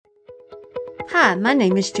Hi, my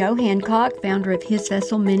name is Joe Hancock, founder of His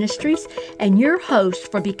Vessel Ministries, and your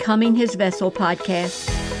host for Becoming His Vessel podcast.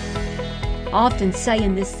 I often say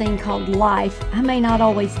in this thing called life, I may not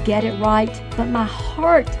always get it right, but my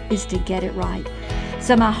heart is to get it right.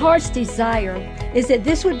 So my heart's desire is that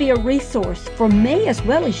this would be a resource for me as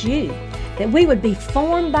well as you, that we would be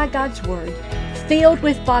formed by God's Word, filled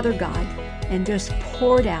with Father God, and just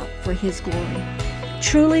poured out for His glory,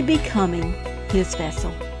 truly becoming His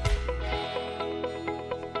vessel.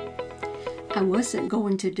 I wasn't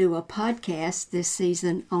going to do a podcast this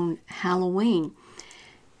season on Halloween.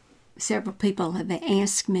 Several people have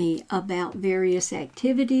asked me about various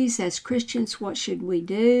activities. As Christians, what should we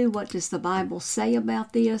do? What does the Bible say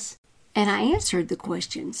about this? And I answered the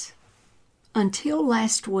questions. Until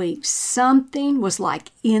last week, something was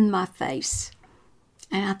like in my face.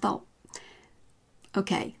 And I thought,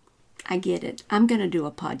 okay, I get it. I'm going to do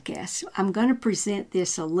a podcast. I'm going to present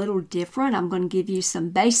this a little different. I'm going to give you some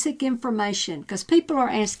basic information because people are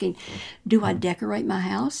asking, do I decorate my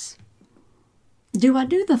house? Do I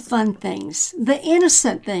do the fun things, the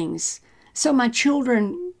innocent things, so my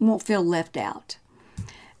children won't feel left out?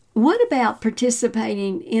 What about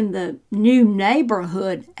participating in the new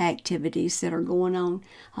neighborhood activities that are going on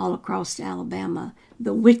all across Alabama,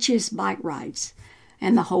 the witches' bike rides?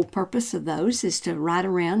 And the whole purpose of those is to ride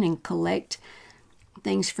around and collect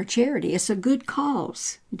things for charity. It's a good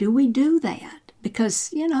cause. Do we do that?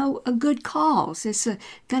 Because, a good cause is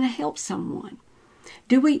going to help someone.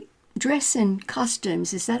 Do we dress in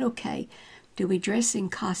costumes? Is that okay? Do we dress in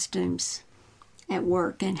costumes at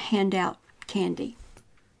work and hand out candy?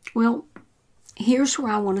 Well, here's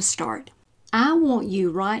where I want to start. I want you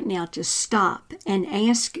right now to stop and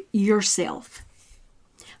ask yourself,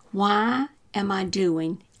 why am I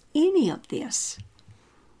doing any of this?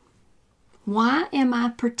 Why am I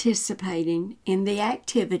participating in the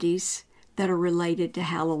activities that are related to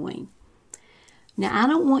Halloween? Now, I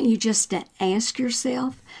don't want you just to ask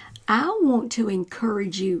yourself. I want to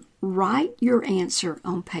encourage you, write your answer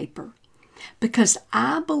on paper. Because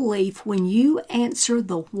I believe when you answer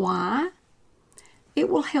the why, it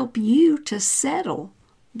will help you to settle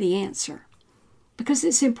the answer. Because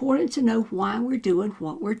it's important to know why we're doing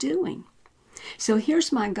what we're doing. So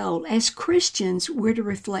here's my goal. As Christians, we're to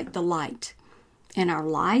reflect the light in our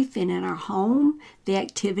life and in our home, the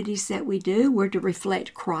activities that we do. We're to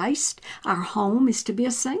reflect Christ. Our home is to be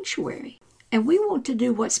a sanctuary. And we want to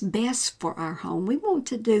do what's best for our home. We want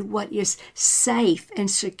to do what is safe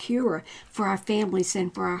and secure for our families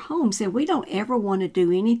and for our homes. And we don't ever want to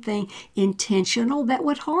do anything intentional that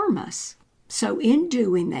would harm us. So in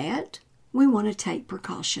doing that, we want to take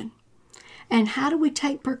precaution. And how do we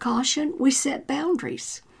take precaution? We set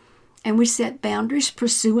boundaries. And we set boundaries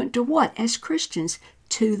pursuant to what? As Christians,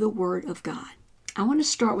 to the Word of God. I want to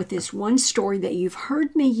start with this one story that you've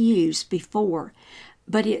heard me use before,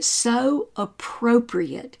 but it's so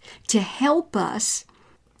appropriate to help us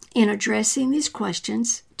in addressing these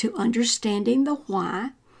questions, to understanding the why,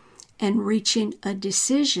 and reaching a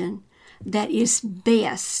decision that is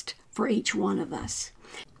best for each one of us.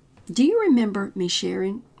 Do you remember me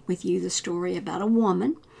sharing with you the story about a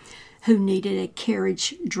woman who needed a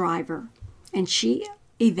carriage driver, and she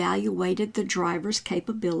evaluated the driver's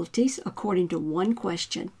capabilities according to one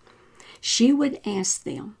question. She would ask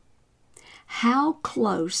them, how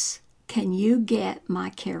close can you get my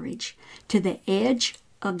carriage to the edge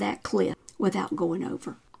of that cliff without going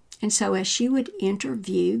over? And so as she would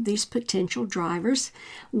interview these potential drivers,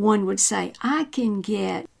 one would say, I can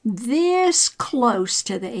get this close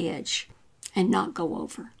to the edge and not go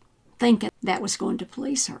over, thinking that was going to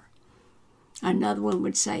please her. Another one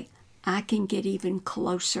would say, I can get even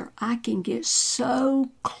closer. I can get so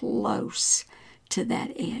close to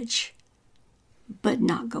that edge, but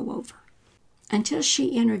not go over. Until she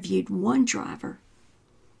interviewed one driver,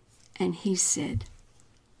 and he said,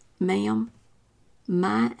 ma'am,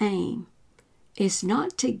 my aim is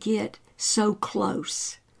not to get so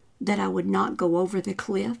close that I would not go over the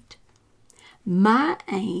cliff. My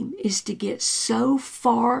aim is to get so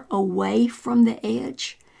far away from the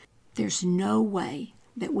edge, there's no way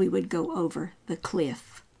that we would go over the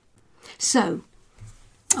cliff. So,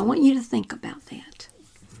 I want you to think about that.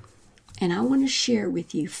 And I want to share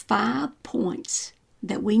with you 5 points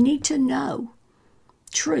that we need to know,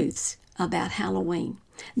 truths about Halloween.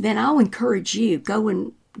 Then I'll encourage you, go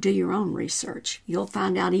and do your own research. You'll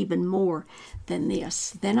find out even more than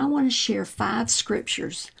this. Then I want to share 5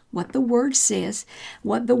 scriptures, what the Word says,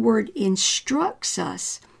 what the Word instructs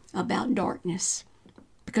us about darkness.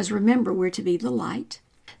 Because remember, we're to be the light.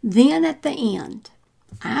 Then at the end,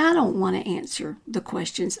 I don't want to answer the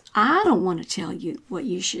questions. I don't want to tell you what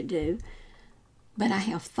you should do. But I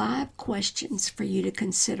have 5 questions for you to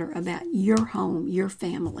consider about your home, your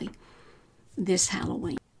family, this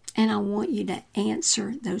Halloween. And I want you to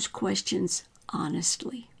answer those questions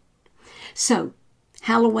honestly. So,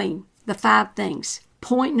 Halloween, the 5 things.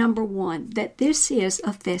 Point number 1, that this is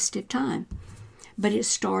a festive time. But it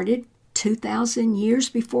started 2,000 years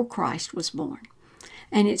before Christ was born.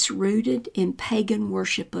 And it's rooted in pagan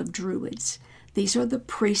worship of Druids. These are the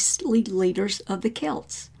priestly leaders of the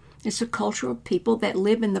Celts. It's a culture of people that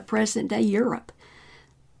live in the present-day Europe,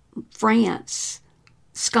 France,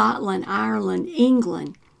 Scotland, Ireland,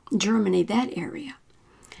 England, Germany, that area.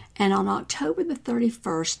 And on October the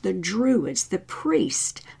 31st, the Druids, the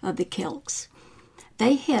priests of the Celts,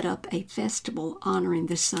 they head up a festival honoring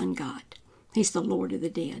the sun god. He's the Lord of the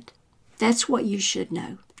dead. That's what you should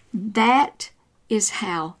know. That is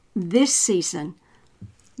how this season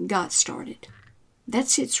got started.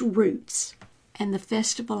 That's its roots. And the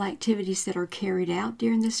festival activities that are carried out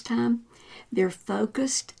during this time, they're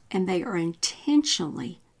focused and they are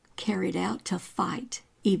intentionally carried out to fight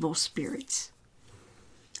evil spirits.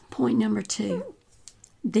 Point number 2,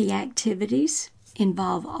 the activities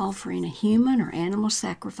involve offering a human or animal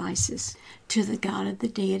sacrifices to the god of the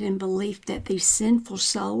dead in belief that these sinful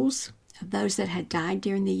souls of those that had died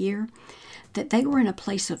during the year, that they were in a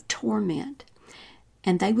place of torment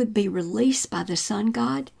and they would be released by the sun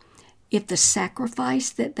god if the sacrifice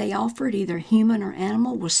that they offered, either human or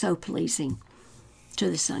animal, was so pleasing to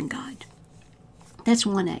the sun god. That's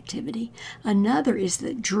one activity. Another is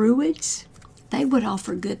that Druids, they would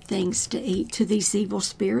offer good things to eat to these evil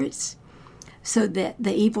spirits so that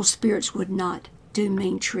the evil spirits would not do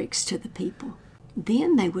mean tricks to the people.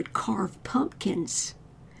 Then they would carve pumpkins,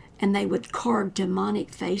 and they would carve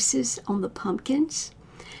demonic faces on the pumpkins,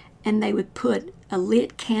 and they would put a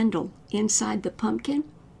lit candle inside the pumpkin,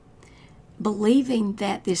 believing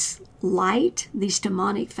that this light, these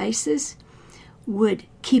demonic faces, would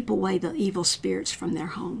keep away the evil spirits from their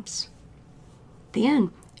homes.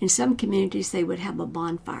 Then, in some communities, they would have a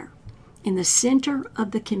bonfire in the center of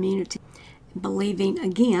the community, believing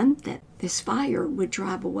again that this fire would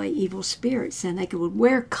drive away evil spirits, and they would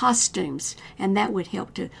wear costumes, and that would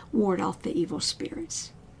help to ward off the evil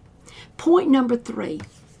spirits. Point number 3,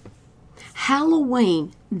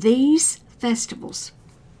 Halloween, these festivals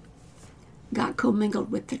got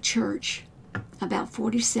commingled with the church about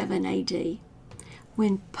 47 AD,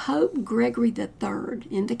 when Pope Gregory III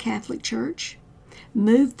in the Catholic Church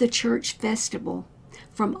moved the church festival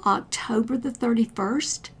from October the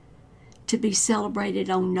 31st to be celebrated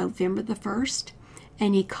on November the 1st,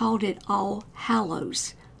 and he called it All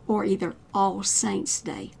Hallows, or either All Saints'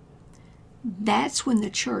 Day. That's when the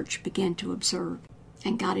church began to observe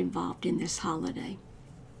and got involved in this holiday.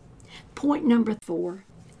 Point number 4,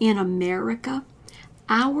 in America,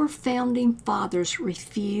 our founding fathers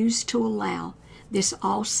refused to allow this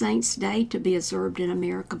All Saints' Day to be observed in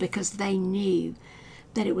America because they knew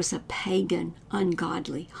that it was a pagan,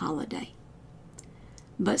 ungodly holiday.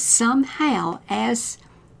 But somehow, as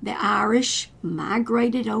the Irish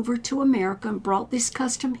migrated over to America and brought this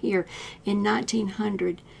custom here in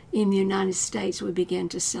 1900 in the United States, we began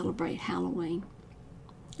to celebrate Halloween.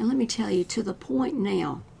 And let me tell you, to the point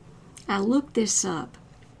now, I looked this up.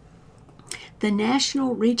 The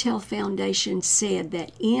National Retail Foundation said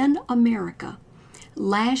that in America,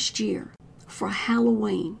 last year for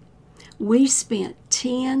Halloween, we spent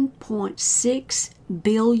 $10.6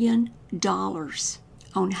 billion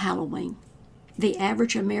on Halloween. The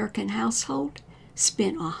average American household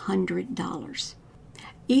spent $100.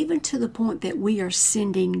 Even to the point that we are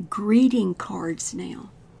sending greeting cards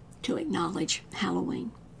now to acknowledge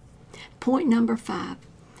Halloween. Point number 5,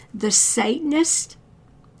 the Satanists,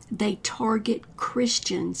 they target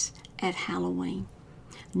Christians at Halloween.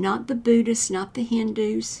 Not the Buddhists, not the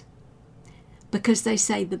Hindus, because they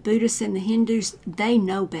say the Buddhists and the Hindus, they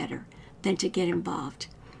know better than to get involved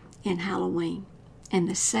in Halloween. And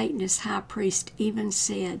the Satanist high priest even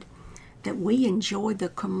said that we enjoy the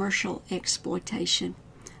commercial exploitation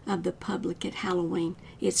of the public at Halloween.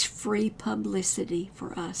 It's free publicity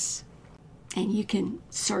for us. And you can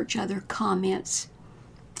search other comments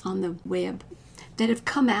on the web that have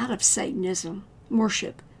come out of Satanism,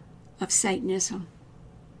 worship of Satanism,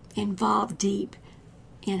 involved deep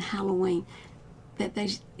in Halloween, that they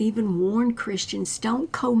even warn Christians,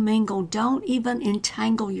 don't commingle, don't even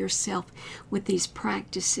entangle yourself with these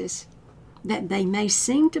practices, that they may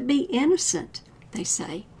seem to be innocent, they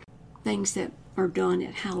say, things that are done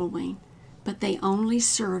at Halloween, but they only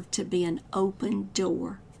serve to be an open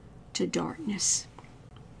door to darkness.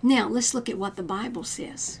 Now, let's look at what the Bible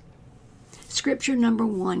says. Scripture number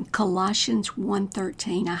 1, Colossians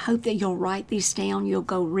 1:13. I hope that you'll write these down. You'll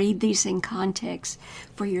go read these in context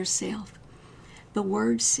for yourself. The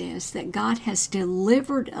Word says that God has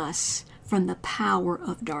delivered us from the power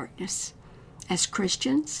of darkness as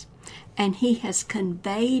Christians, and He has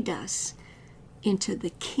conveyed us into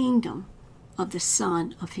the kingdom of the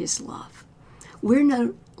Son of His love. We're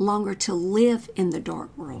no longer to live in the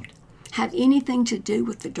dark world, have anything to do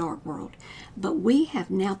with the dark world, but we have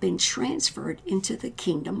now been transferred into the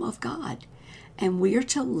kingdom of God, and we are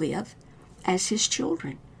to live as His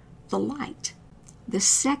children, the light. The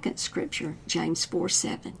second scripture, James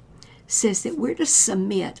 4:7, says that we're to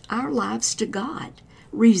submit our lives to God,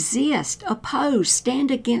 resist, oppose,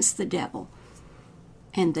 stand against the devil,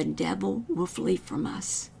 and the devil will flee from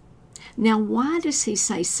us. Now, why does he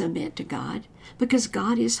say submit to God? Because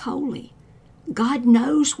God is holy. God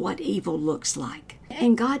knows what evil looks like.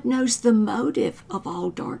 And God knows the motive of all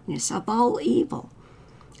darkness, of all evil.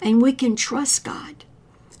 And we can trust God.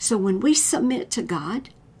 So when we submit to God,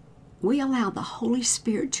 we allow the Holy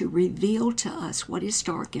Spirit to reveal to us what is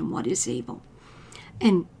dark and what is evil.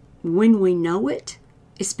 And when we know it,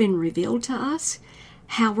 it's been revealed to us,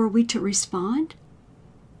 how are we to respond?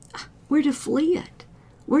 We're to flee it.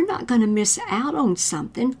 We're not going to miss out on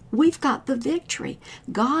something. We've got the victory.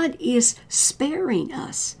 God is sparing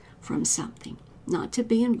us from something, not to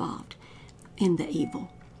be involved in the evil.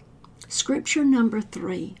 Scripture number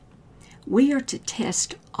 3, we are to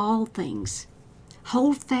test all things,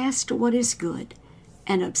 hold fast to what is good,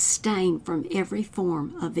 and abstain from every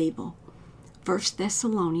form of evil. 1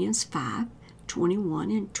 Thessalonians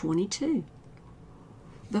 5:21 and 22.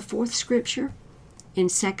 The fourth scripture, in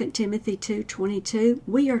 2 Timothy 2:22,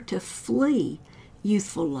 we are to flee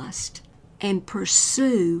youthful lust and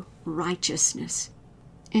pursue righteousness.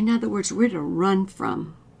 In other words, we're to run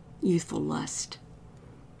from youthful lust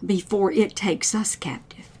before it takes us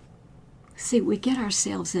captive. See, we get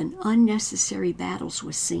ourselves in unnecessary battles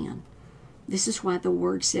with sin. This is why the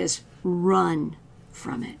Word says run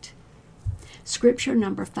from it. Scripture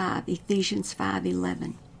number 5, Ephesians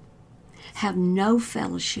 5:11. Have no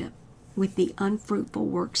fellowship with the unfruitful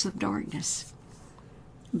works of darkness,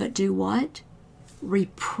 but do what?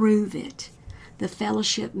 Reprove it. The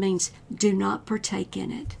fellowship means do not partake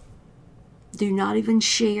in it. Do not even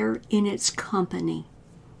share in its company.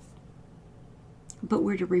 But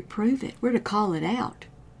we're to reprove it. We're to call it out.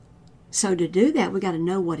 So to do that, we got to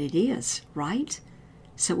know what it is, right?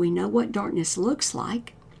 So we know what darkness looks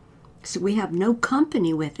like. So we have no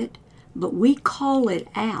company with it, but we call it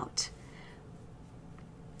out.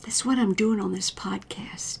 That's what I'm doing on this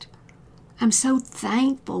podcast. I'm so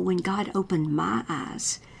thankful when God opened my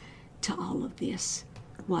eyes to all of this.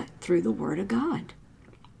 What? Through the Word of God.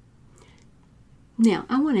 Now,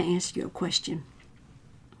 I want to ask you a question.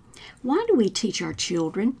 Why do we teach our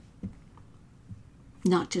children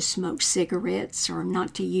not to smoke cigarettes or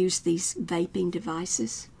not to use these vaping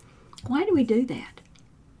devices? Why do we do that?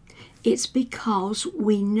 It's because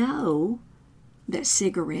we know that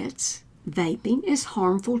cigarettes, vaping is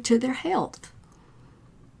harmful to their health.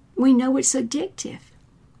 We know it's addictive.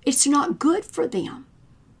 It's not good for them.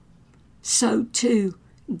 So to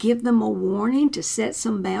give them a warning, to set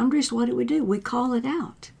some boundaries, what do? We call it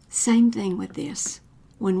out. Same thing with this.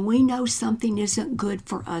 When we know something isn't good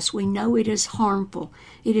for us, we know it is harmful,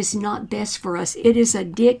 it is not best for us, it is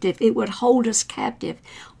addictive, it would hold us captive.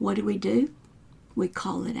 What do? We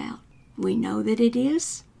call it out. We know that it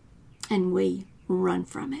is, and we run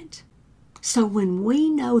from it. So when we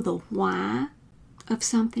know the why of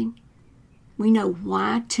something, we know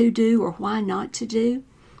why to do or why not to do,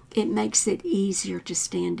 it makes it easier to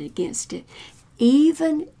stand against it,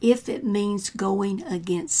 even if it means going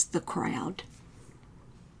against the crowd.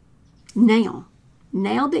 Now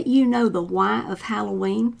that you know the why of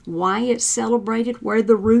Halloween, why it's celebrated, where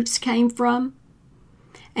the roots came from,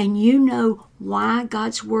 and you know why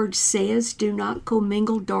God's Word says do not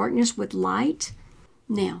commingle darkness with light,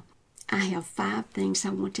 now I have 5 things I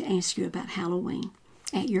want to ask you about Halloween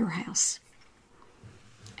at your house.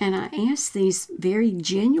 And I ask these very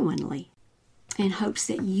genuinely in hopes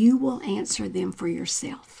that you will answer them for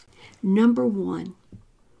yourself. Number 1,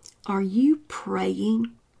 are you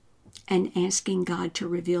praying and asking God to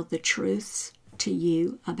reveal the truths to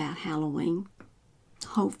you about Halloween?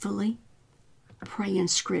 Hopefully, praying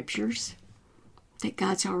scriptures that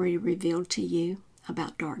God's already revealed to you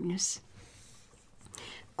about darkness.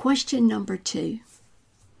 Question number 2,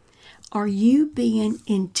 are you being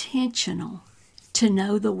intentional to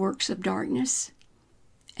know the works of darkness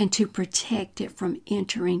and to protect it from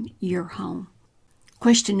entering your home?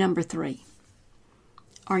 Question number 3,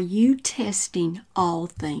 are you testing all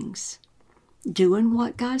things? doing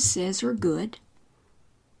what God says are good,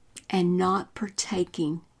 and not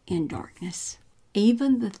partaking in darkness.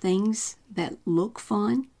 Even the things that look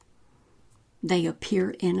fun, they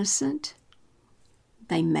appear innocent,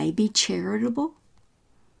 they may be charitable,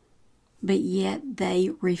 but yet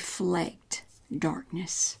they reflect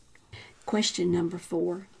darkness. Question number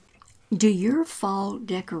 4. Do your fall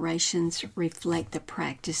decorations reflect the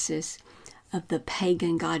practices of the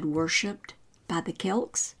pagan god worshipped by the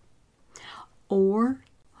Celts, or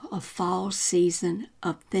a fall season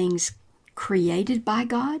of things created by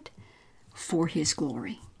God for His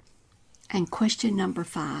glory? And question number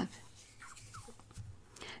 5.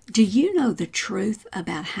 Do you know the truth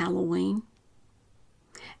about Halloween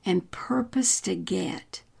and purpose to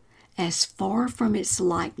get as far from its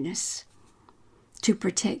likeness to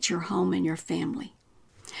protect your home and your family?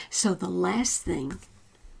 So the last thing,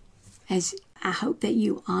 as I hope that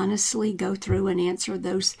you honestly go through and answer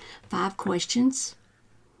those 5 questions.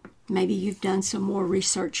 Maybe you've done some more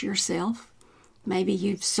research yourself. Maybe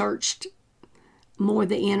you've searched more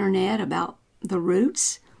the internet about the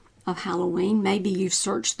roots of Halloween. Maybe you've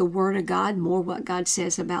searched the Word of God, more what God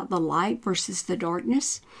says about the light versus the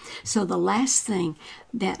darkness. So the last thing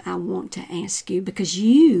that I want to ask you, because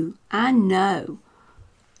I know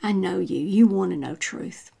you want to know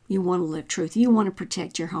truth. You want to live truth. You want to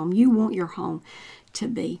protect your home. You want your home to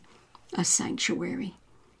be a sanctuary.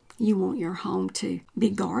 You want your home to be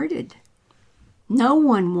guarded. No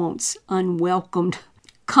one wants unwelcomed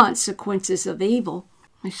consequences of evil.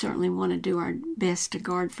 We certainly want to do our best to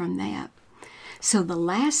guard from that. So the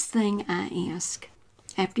last thing I ask,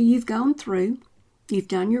 after you've gone through, you've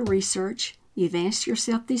done your research, you've asked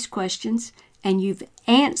yourself these questions, and you've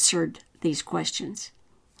answered these questions.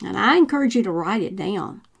 And I encourage you to write it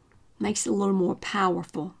down. Makes it a little more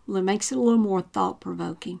powerful. It makes it a little more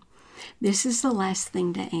thought-provoking. This is the last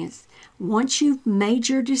thing to ask. Once you've made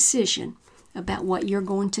your decision about what you're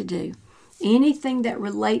going to do, anything that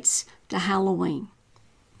relates to Halloween,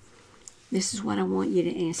 this is what I want you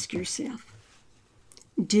to ask yourself.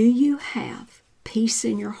 Do you have peace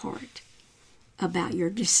in your heart about your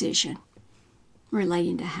decision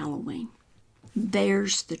relating to Halloween?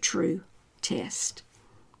 There's the true test.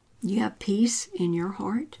 You have peace in your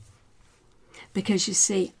heart? Because you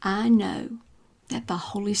see, I know that the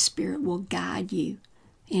Holy Spirit will guide you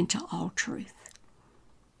into all truth.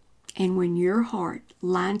 And when your heart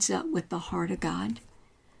lines up with the heart of God,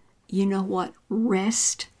 you know what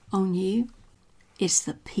rests on you? It's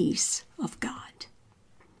the peace of God.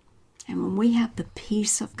 And when we have the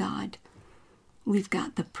peace of God, we've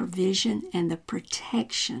got the provision and the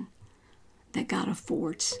protection that God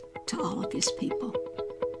affords to all of His people.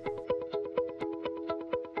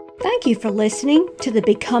 Thank you for listening to the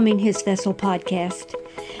Becoming His Vessel podcast.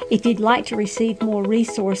 If you'd like to receive more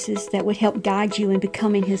resources that would help guide you in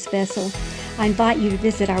becoming His vessel, I invite you to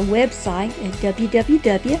visit our website at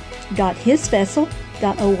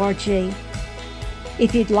www.hisvessel.org.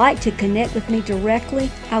 If you'd like to connect with me directly,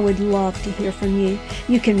 I would love to hear from you.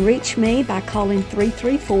 You can reach me by calling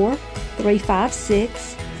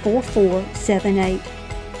 334-356-4478.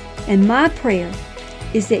 And my prayer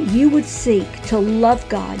is that you would seek to love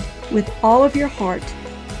God with all of your heart,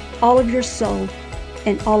 all of your soul,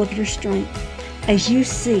 and all of your strength as you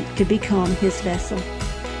seek to become His vessel.